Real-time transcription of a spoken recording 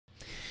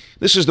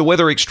This is the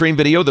Weather Xtreme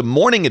video, the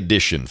morning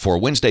edition for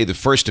Wednesday, the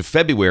 1st of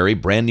February.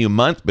 Brand new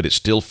month, but it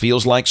still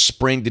feels like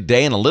spring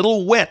today and a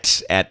little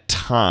wet at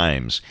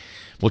times.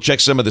 We'll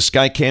check some of the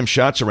Skycam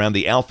shots around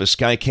the Alpha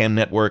Skycam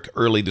network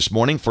early this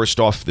morning. First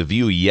off, the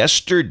view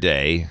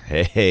yesterday.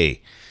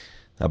 Hey,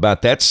 how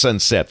about that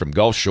sunset from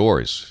Gulf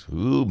Shores?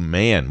 Ooh,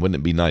 man,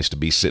 wouldn't it be nice to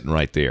be sitting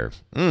right there?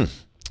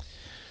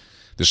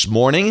 This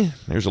morning,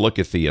 there's a look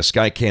at the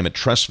Skycam at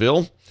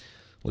Trussville.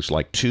 Looks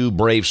like two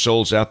brave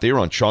souls out there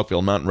on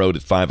Chalkville Mountain Road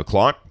at 5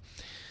 o'clock.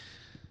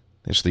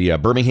 There's the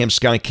Birmingham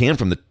Skycam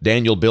from the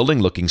Daniel Building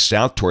looking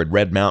south toward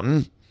Red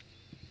Mountain.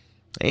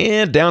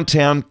 And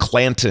downtown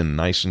Clanton,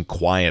 nice and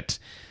quiet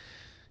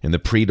in the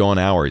pre-dawn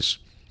hours.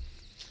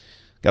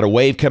 Got a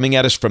wave coming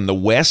at us from the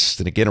west,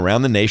 and again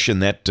around the nation,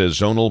 that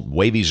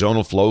wavy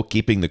zonal flow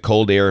keeping the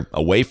cold air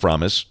away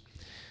from us.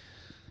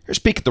 Here's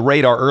a peek at the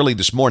radar early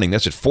this morning.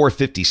 That's at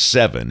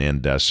 4:57,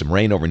 and some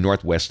rain over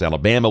northwest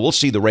Alabama. We'll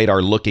see the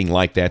radar looking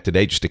like that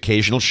today, just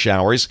occasional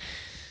showers.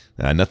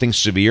 Nothing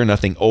severe,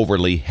 nothing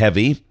overly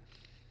heavy.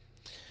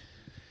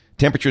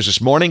 Temperatures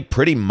this morning,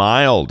 pretty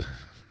mild.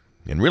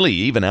 And really,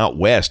 even out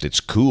west,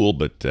 it's cool,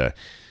 but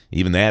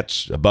even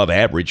that's above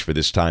average for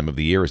this time of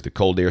the year as the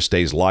cold air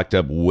stays locked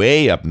up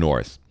way up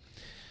north.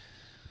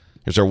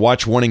 Here's our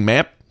watch warning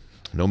map.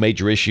 No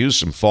major issues.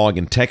 Some fog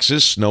in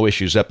Texas. No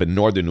issues up in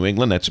northern New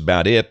England. That's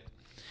about it.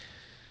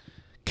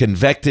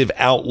 Convective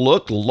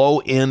outlook. Low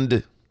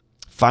end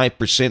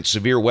 5%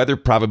 severe weather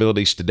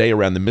probabilities today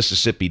around the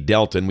Mississippi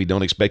Delta, and we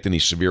don't expect any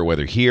severe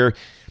weather here.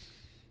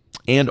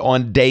 And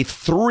on day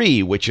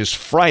 3, which is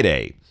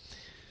Friday,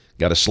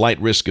 got a slight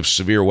risk of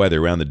severe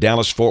weather around the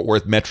Dallas-Fort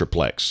Worth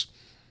Metroplex.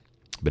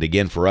 But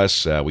again, for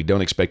us, we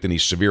don't expect any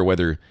severe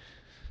weather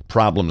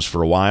problems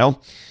for a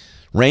while.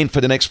 Rain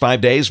for the next 5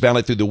 days,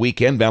 valid through the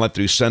weekend, valid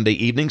through Sunday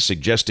evening,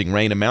 suggesting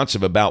rain amounts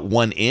of about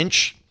 1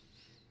 inch.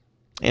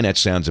 And that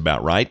sounds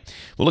about right.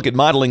 We'll look at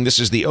modeling. This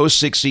is the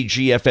 06C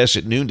GFS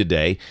at noon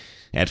today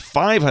at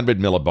 500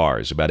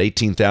 millibars, about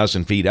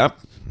 18,000 feet up.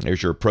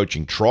 There's your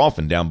approaching trough,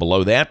 and down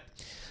below that,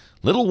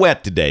 little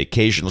wet today.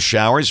 Occasional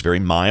showers, very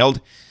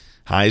mild.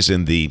 Highs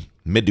in the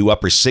mid to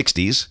upper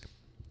 60s.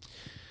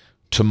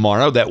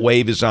 Tomorrow, that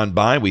wave is on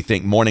by. We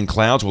think morning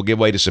clouds will give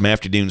way to some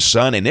afternoon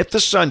sun. And if the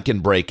sun can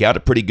break out, a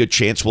pretty good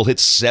chance we'll hit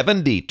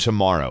 70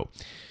 tomorrow.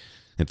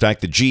 In fact,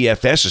 the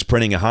GFS is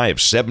printing a high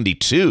of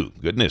 72.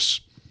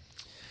 Goodness.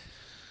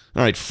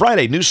 All right,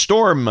 Friday, new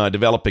storm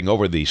developing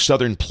over the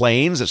southern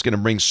plains. That's going to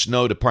bring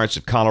snow to parts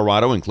of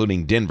Colorado,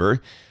 including Denver,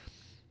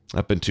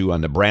 up into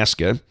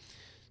Nebraska,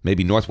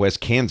 maybe northwest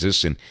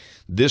Kansas. And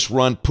this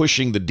run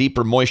pushing the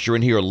deeper moisture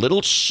in here a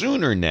little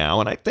sooner now,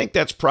 and I think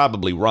that's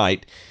probably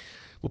right.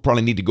 We'll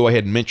probably need to go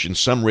ahead and mention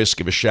some risk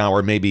of a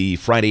shower maybe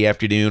Friday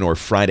afternoon or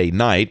Friday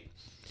night.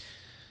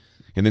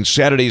 And then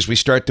Saturday as we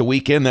start the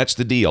weekend, that's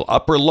the deal.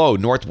 Upper low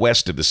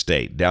northwest of the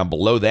state. Down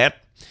below that,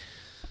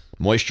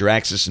 moisture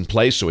axis in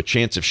place, so a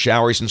chance of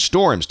showers and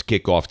storms to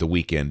kick off the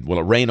weekend. Will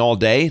it rain all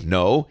day?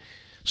 No.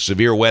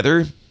 Severe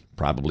weather?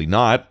 Probably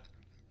not.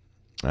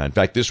 In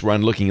fact, this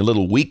run looking a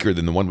little weaker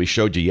than the one we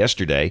showed you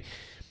yesterday.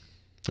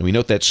 And we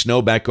note that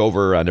snow back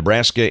over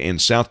Nebraska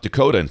and South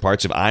Dakota and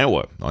parts of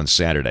Iowa on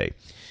Saturday.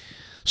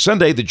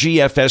 Sunday, the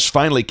GFS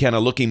finally kind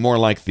of looking more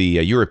like the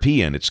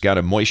European. It's got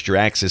a moisture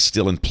axis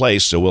still in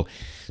place, so we'll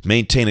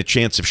maintain a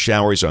chance of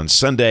showers on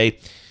Sunday.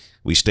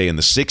 We stay in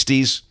the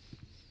 60s.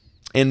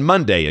 And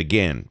Monday,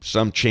 again,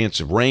 some chance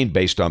of rain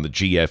based on the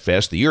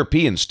GFS. The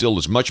European still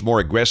is much more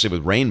aggressive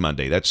with rain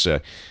Monday. That's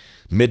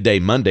midday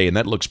Monday, and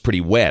that looks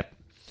pretty wet.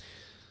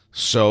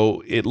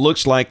 So it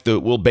looks like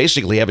we'll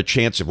basically have a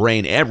chance of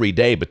rain every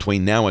day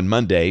between now and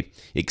Monday,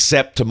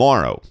 except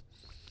tomorrow.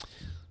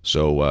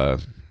 So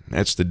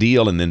that's the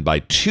deal. And then by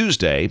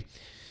Tuesday,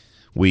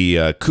 we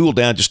cool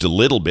down just a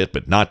little bit,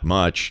 but not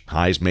much.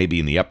 Highs maybe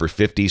in the upper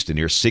 50s to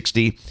near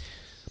 60.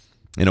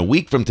 In a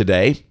week from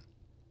today,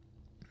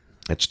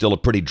 that's still a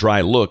pretty dry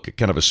look,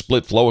 kind of a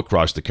split flow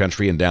across the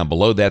country. And down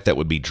below that, that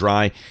would be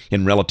dry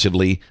and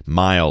relatively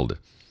mild.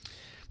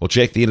 We'll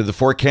check the end of the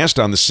forecast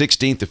on the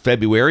 16th of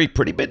February.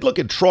 Pretty big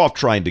looking trough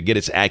trying to get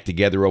its act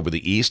together over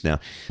the east now.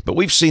 But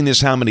we've seen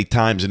this how many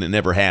times, and it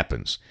never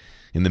happens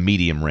in the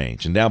medium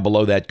range. And down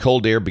below that,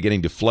 cold air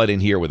beginning to flood in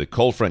here with a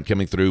cold front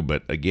coming through.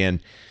 But again,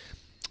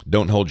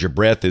 don't hold your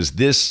breath as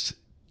this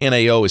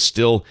NAO is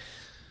still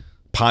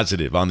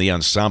positive on the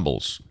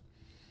ensembles.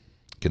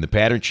 Can the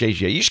pattern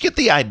change? Yeah, you should get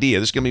the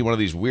idea. This is going to be one of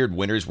these weird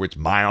winters where it's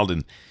mild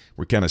and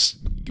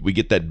we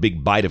get that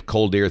big bite of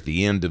cold air at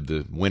the end of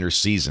the winter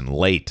season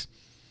late.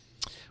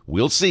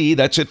 We'll see.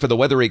 That's it for the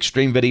Weather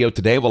Xtreme video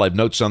today. We'll have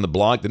notes on the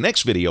blog. The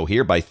next video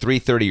here by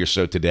 3:30 or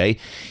so today.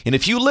 And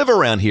if you live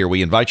around here,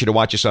 we invite you to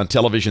watch us on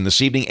television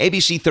this evening,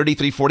 ABC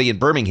 3340 in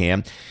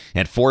Birmingham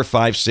at 4,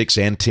 5, 6,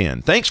 and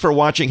 10. Thanks for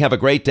watching. Have a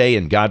great day,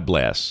 and God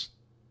bless.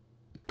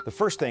 The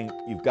first thing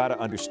you've got to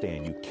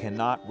understand, you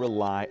cannot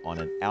rely on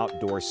an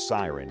outdoor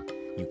siren.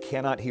 You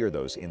cannot hear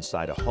those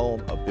inside a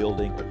home, a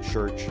building, a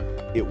church.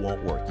 It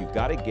won't work. You've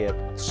got to get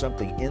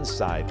something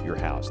inside your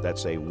house.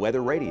 That's a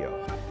weather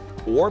radio.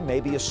 Or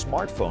maybe a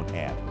smartphone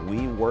app.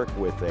 We work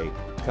with a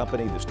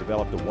company that's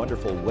developed a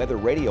wonderful weather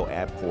radio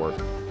app for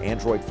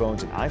Android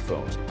phones and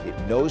iPhones. It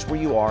knows where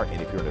you are,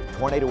 and if you're in a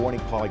tornado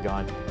warning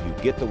polygon, you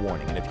get the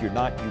warning. And if you're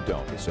not, you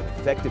don't. It's an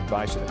effective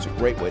device, and it's a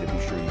great way to be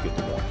sure you get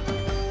the warning.